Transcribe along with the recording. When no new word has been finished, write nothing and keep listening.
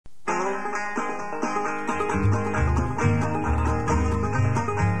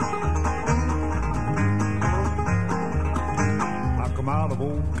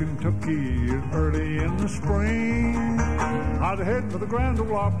Kentucky early in the spring. I'd head for the Grand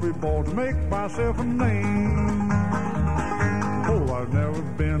Ole Opry, boy, to make myself a name. Oh, I've never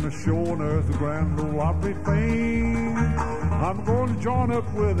been ashore on earth, the Grand Ole Opry fame. I'm going to join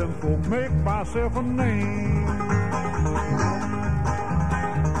up with them folk, make myself a name.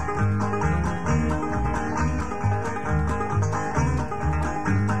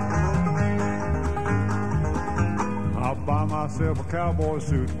 Buy myself a cowboy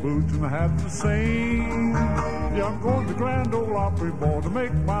suit, boots, and a hat to sing. Yeah, I'm going to Grand Ole Opry, boy, to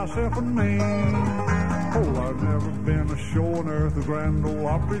make myself a name. Oh, I've never been ashore on earth, the Grand Ole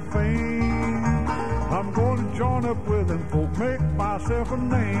Opry fame. I'm going to join up with them folk, make myself a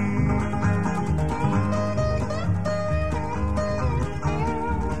name.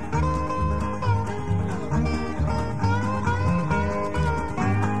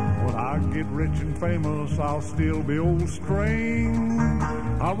 Get rich and famous, I'll still be old String.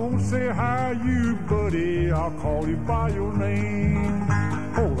 I won't say hi you, buddy, I'll call you by your name.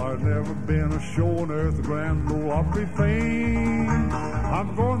 Oh, I've never been ashore on earth, the Grand Ole Opry fame.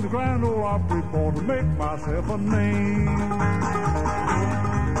 I'm going to the Grand Ole Opry, boy, to make myself a name.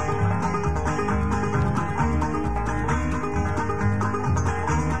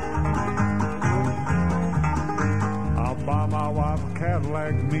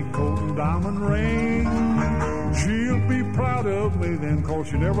 Cadillac, me coat and diamond ring. She'll be proud of me then, 'cause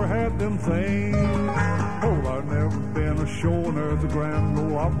she never had them things. Oh, I've never been ashore on earth, the Grand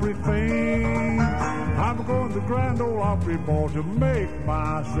Ole Opry fame. I'm going to the Grand Ole Opry, boy, to make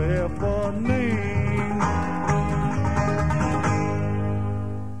myself a name.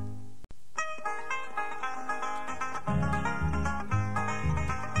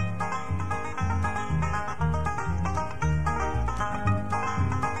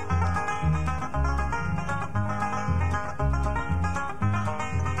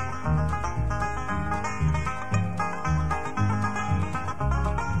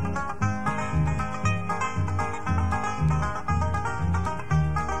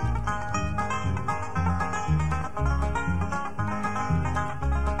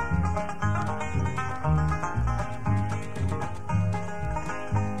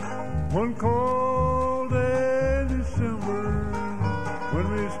 One cold day in December, when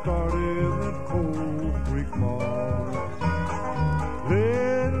we started that Cold Creek March,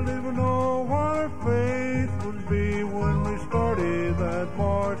 little did we know what our faith would be when we started that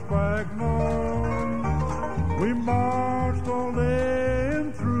march back north. We marched all day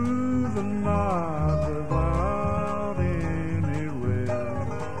and through the night without any rest.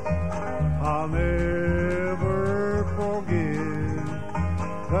 I'll never forget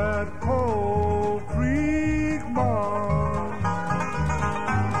that Cold Creek March.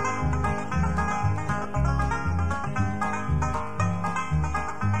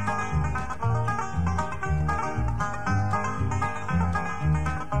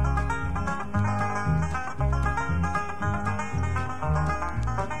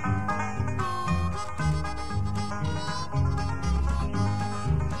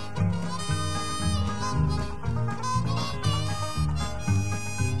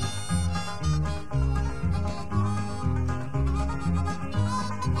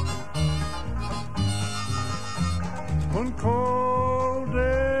 One cold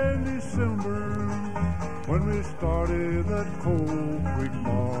day in December, when we started that Cold Creek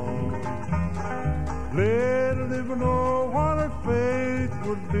March, little did we know what our faith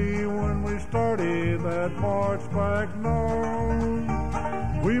would be when we started that march back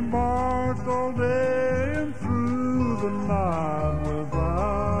north. We marched all day and through the night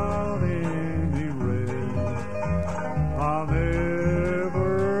without any rest. I'll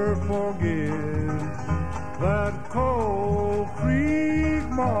never forget that Cold Creek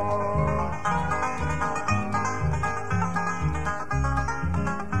March.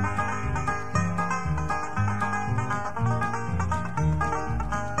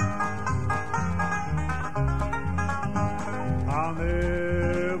 I'll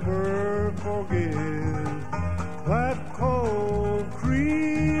never forget that Cold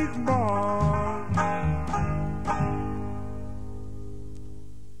Creek March.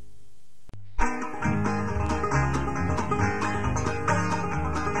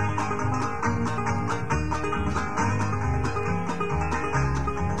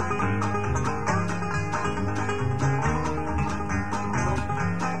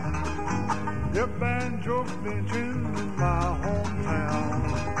 Yeah, Banjo Convention in my hometown.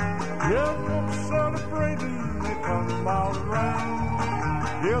 Yeah, folks celebrating, they come all around.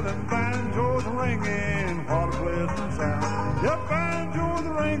 Yeah, them banjos ringing, what a pleasant sound. Yeah, banjos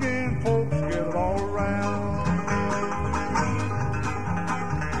ringing, folks get it all around.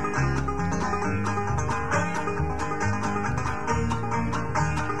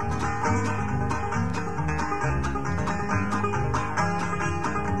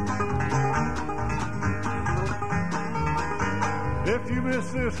 you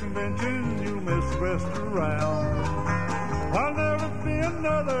miss this convention, you'll miss the rest around. I'll never be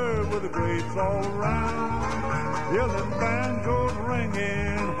another with the grapes all around. Yeah, the banjo's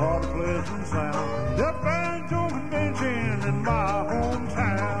ringing, what a pleasant sound. The Banjo Convention in my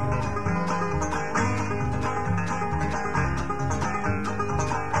hometown.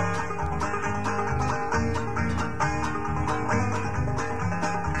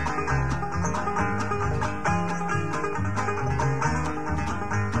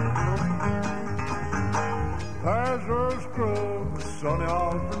 Sonny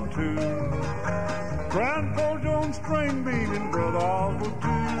Osborne too, Grandpa Jones, Stringbean, and Brother Osborne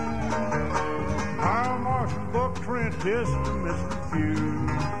too. Our Marshall, Buck, Trent, just to miss a few.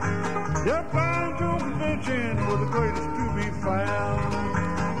 Yeah, Banjo Convention were the greatest to be found.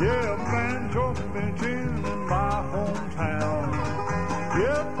 Yeah, Banjo Convention in my hometown.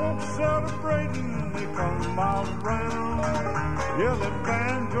 Yeah, folks celebrating, they come miles around. Yeah, that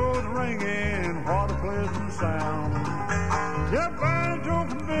banjo's ringing, what a pleasant sound. Yeah, Banjo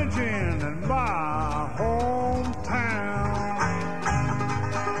Convention in my hometown.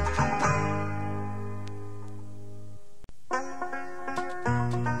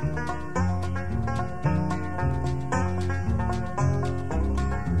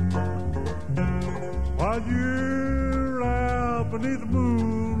 While you're out beneath the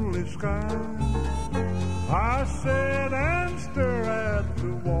moonlit sky, I sit and stare at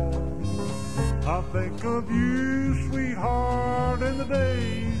the wall. I think of you, sweetheart, in the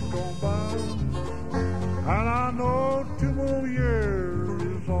days gone by, and I know 2 more years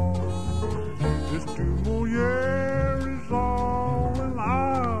is all. Just 2 more years is all, and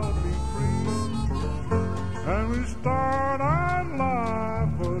I'll be free, and we start our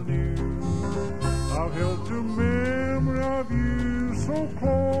life anew. I've held the memory of you so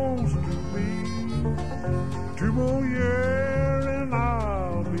close to me. 2 more years, and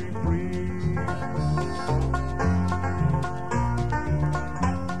I'll be free.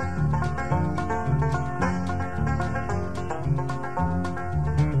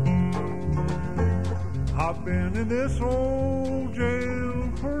 I've been in this old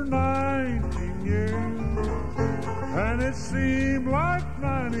jail for 19 years, and it seemed like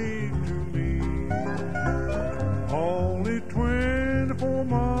 90 to me. Only 24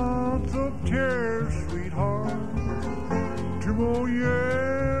 months of tears, sweetheart. 2 more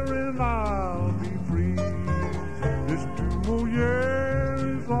years and I'll be free. This 2 more years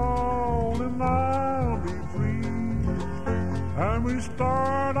is all, and I'll be free. And we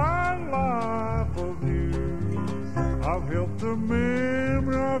start our life anew. I've held the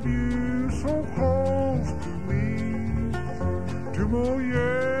memory of you so close to me. 2 more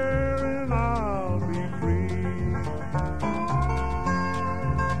years and I'll be free.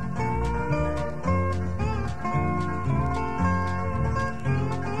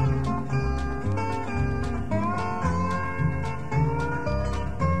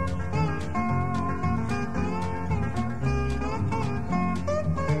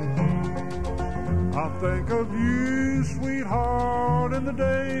 I think of you, sweetheart, in the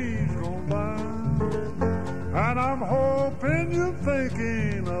days gone by, and I'm hoping you're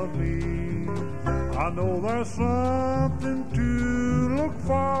thinking of me. I know there's something to look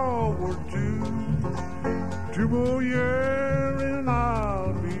forward to. 2 more years and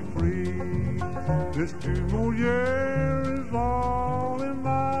I'll be free. This 2 more years is all, and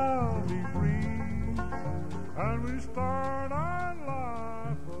I'll be free. And we start our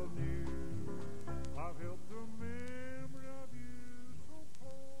life anew. I've held the memory of you so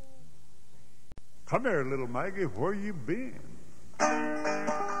close. Come here, little Maggie, where you been?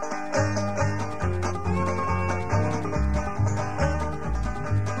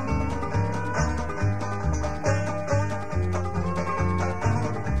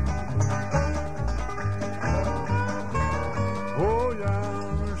 Oh,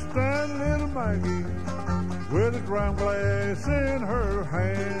 yonder stand little Maggie with a dram glass in her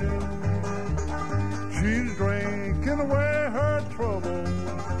hand. She's drinking away her trouble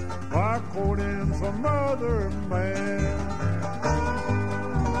by courting some other man.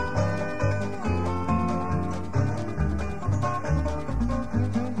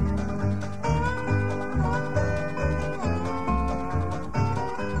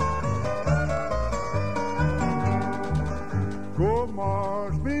 Go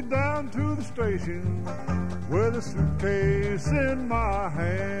march me down to the station with a suitcase in my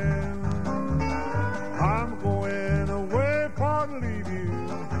hand. I'm going away far to leave you.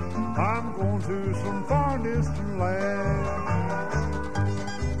 I'm going to some far distant land.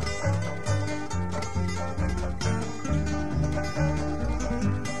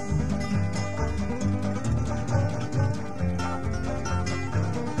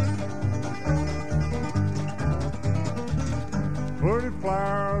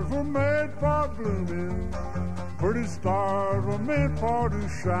 flowers were made for blooming, pretty stars were meant for to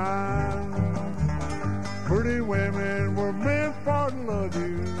shine. Pretty women were meant for to love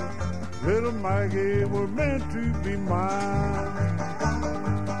you, little Maggie was meant to be mine.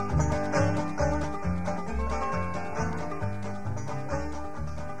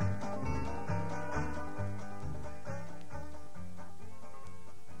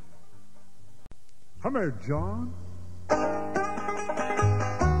 Come here, John.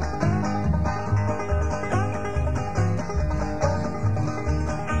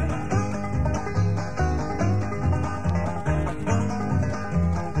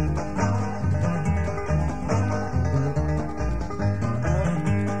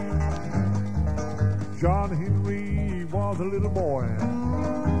 John Henry was a little boy.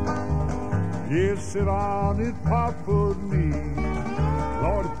 He'd sit on his pop-foot knee.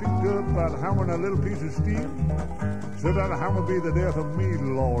 Lord, he picked up that hammer and a little piece of steel. Said that hammer be the death of me,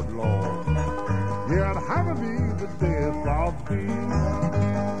 Lord, Lord. Yeah, that hammer be the death of me.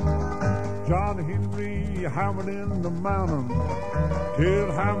 John Henry hammered in the mountain till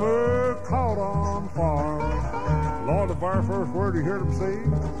the hammer caught on fire. Lord, the very first word he heard him say,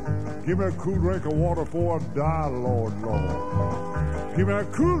 give me a cool drink of water before I die, Lord, Lord. Give me a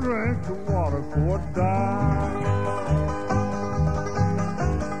cool drink of water before I die.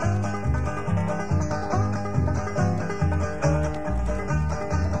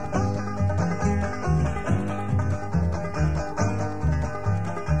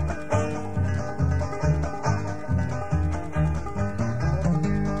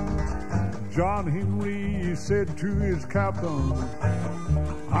 John Henry said to his captain,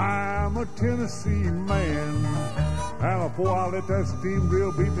 I'm a Tennessee man, and before I let that steam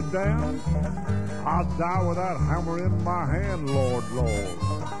drill beat me down, I'll die with that hammer in my hand, Lord, Lord.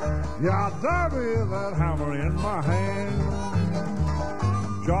 Yeah, I'll die with that hammer in my hand.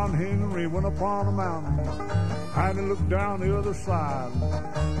 John Henry went upon a mountain, and he looked down the other side.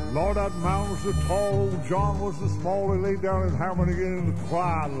 Lord, that mountain was so tall, old John was so small, he laid down his hammer and began to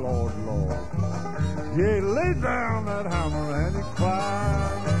cry, Lord, Lord. Yeah, he laid down that hammer and he cried.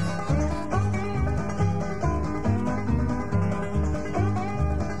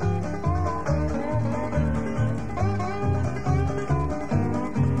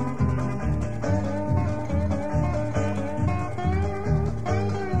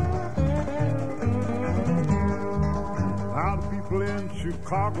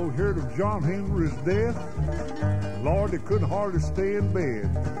 Chicago heard of John Henry's death. Lord, they couldn't hardly stay in bed.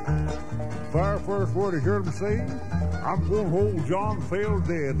 The very first word I heard him say, I'm going where John fell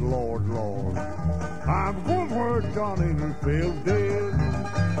dead, Lord, Lord. I'm going where John Henry fell dead.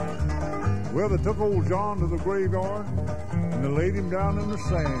 Well, they took old John to the graveyard, and they laid him down in the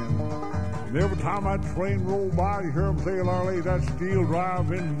sand. And every time that train rolled by, you hear him say, I lay that steel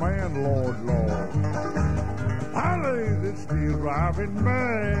driving man, Lord, Lord. I lay that steel driving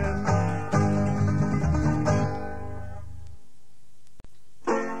man.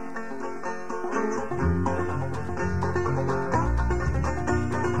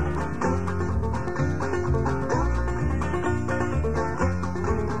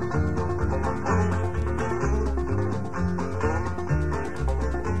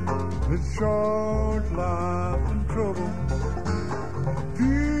 It's short life and trouble,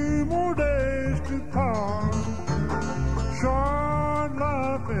 few more days to part. Short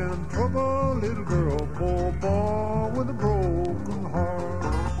life and trouble, little girl, poor boy with a broken heart.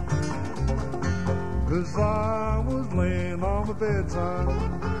 As I was laying on the bedside,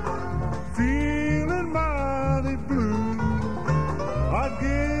 feeling mighty blue, I'd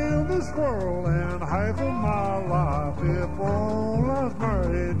give this world and half of my life if only I was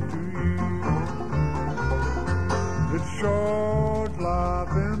married to you. It's short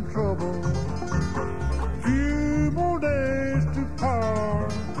life and trouble, few more days to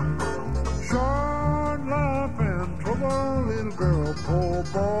part. Short life and trouble, little girl, poor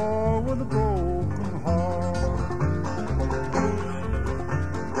boy with a broken heart.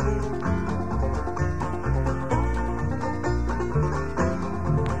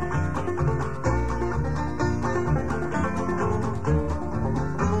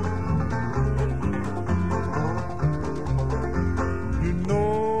 You know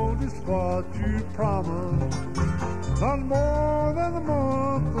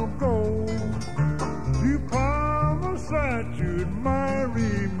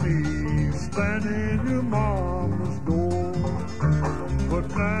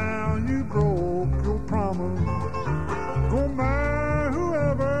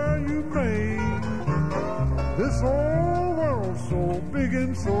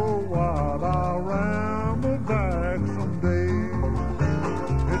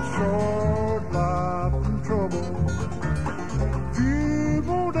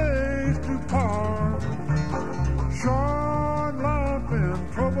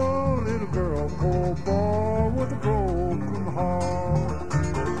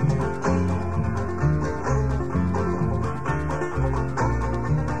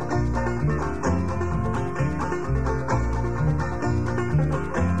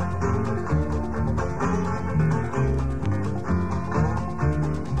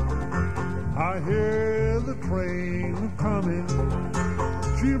hear the train coming,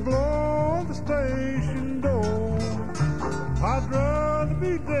 she'll blow the station door. I'd rather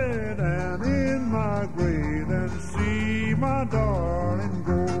be dead and in my grave than see my darling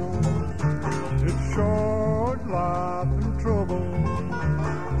go. It's short life and trouble,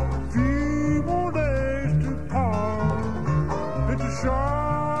 few more days to part. It's a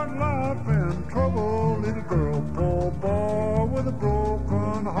short life and trouble, little girl, poor boy with a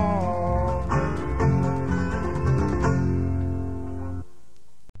broken heart.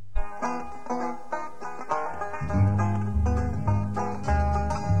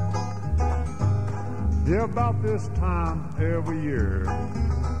 Yeah, about this time every year,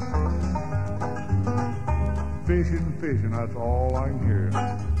 fishing, fishing, that's all I can hear.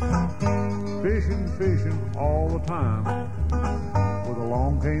 Fishing, fishing all the time, with a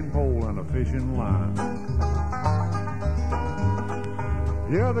long cane pole and a fishing line.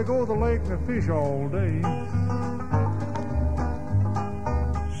 Yeah, they go to the lake and they fish all day.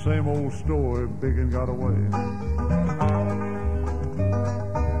 Same old story, big and got away.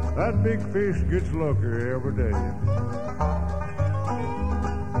 That big fish gets luckier every day.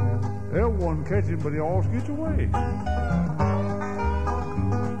 Everyone catch him, but he always gets away.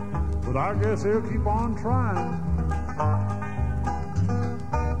 But I guess they'll keep on trying.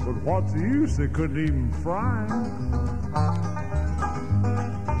 But what's the use? They couldn't even fry him.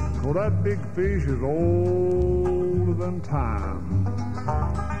 Well, that big fish is older than time.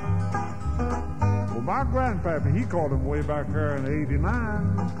 Well, my grandpappy, he caught him way back there in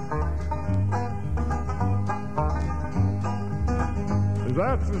 '89.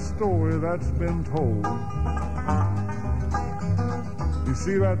 That's the story that's been told. You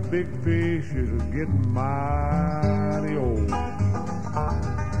see, that big fish is getting mighty old.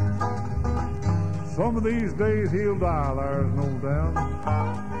 Some of these days he'll die, there's no doubt.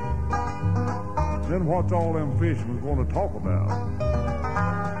 Then what's all them fishermen going to talk about?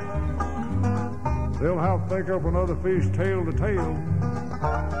 They'll have to think up another fish tail to tail.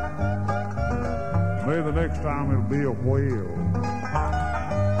 Maybe the next time it'll be a whale.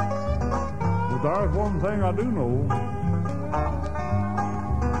 But there's one thing I do know.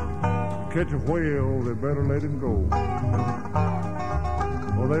 To catch a whale, they better let him go.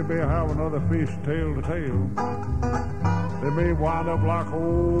 Or they may have another fish tail to tail. They may wind up like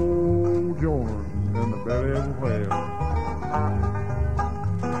old Jonah in the belly of a whale.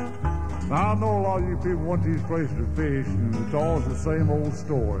 Now, I know a lot of you people want these places to fish, and it's always the same old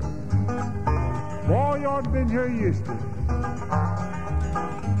story. Boy, you ought to been here yesterday.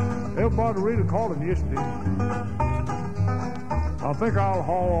 Everybody really called him yesterday. I think I'll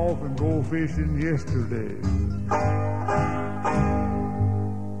haul off and go fishing yesterday.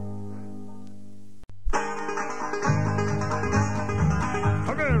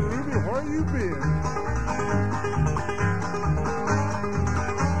 Okay, Ruby, where you been?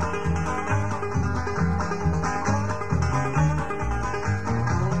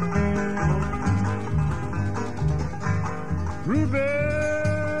 Ruby,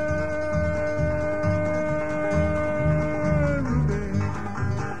 Ruby,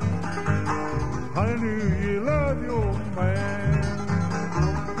 hallelujah, love your man.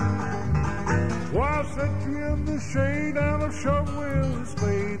 Why set you in the shade and a shovel with a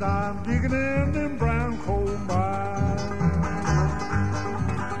spade? I'm digging in them brown coal mines.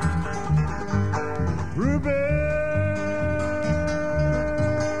 Ruby,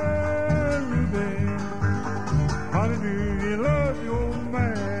 Ruby, hallelujah, love your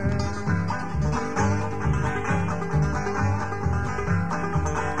man.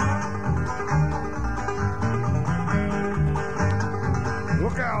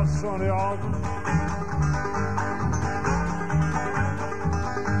 Look out, Sonny Ogden.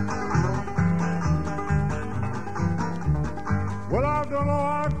 Well, I've done all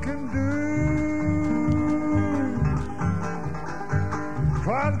I can do.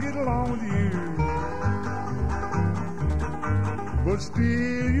 Try to get along with you, but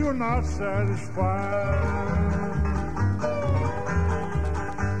still you're not satisfied.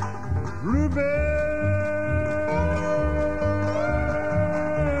 Ruby,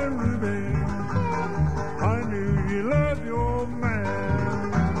 Ruby, I knew you loved your man.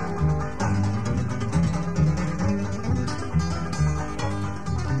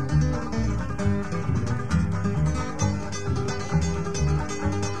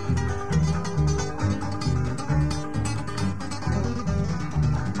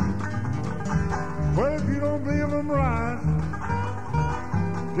 Well, if you don't believe I'm right,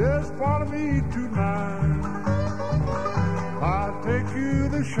 just follow me tonight. I'll take you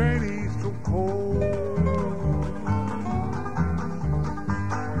the Shanty's so cold.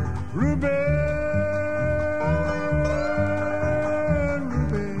 Ruby,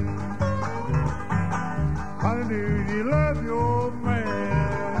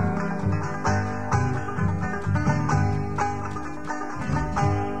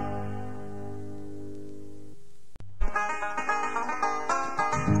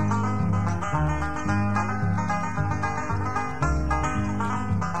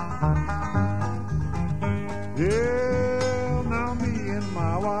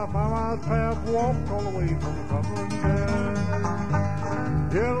 wife, 5 miles path, walked all the way from the Cumberland Gap.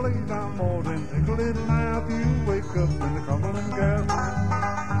 Yeah, lay down, boys, and take a little nap. You wake up in the Cumberland Gap.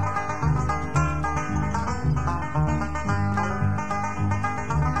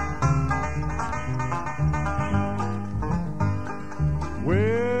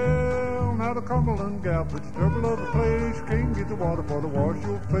 Well, now the Cumberland Gap, it's trouble of the place. Can't get the water for to wash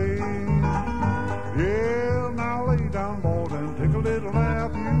your face. Yeah, now lay down, boys, and take a little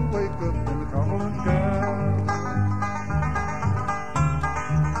nap. You wake up in the Cumberland Gap.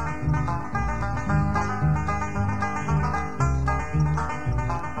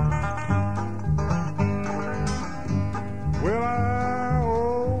 Well, I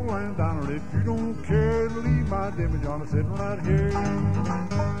old landowner, if you don't care to leave my demijohn sitting right here.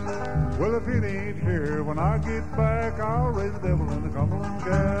 Well, if it ain't here, when I get back, I'll raise the devil in the Cumberland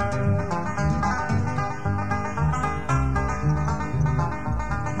Gap.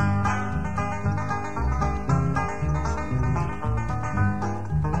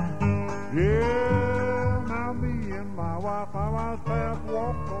 Yeah, now me and my wife, 5 miles path,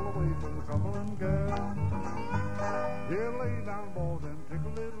 walked all the way from the Cumberland Gap. Yeah, lay down, boys, and take a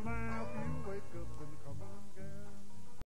little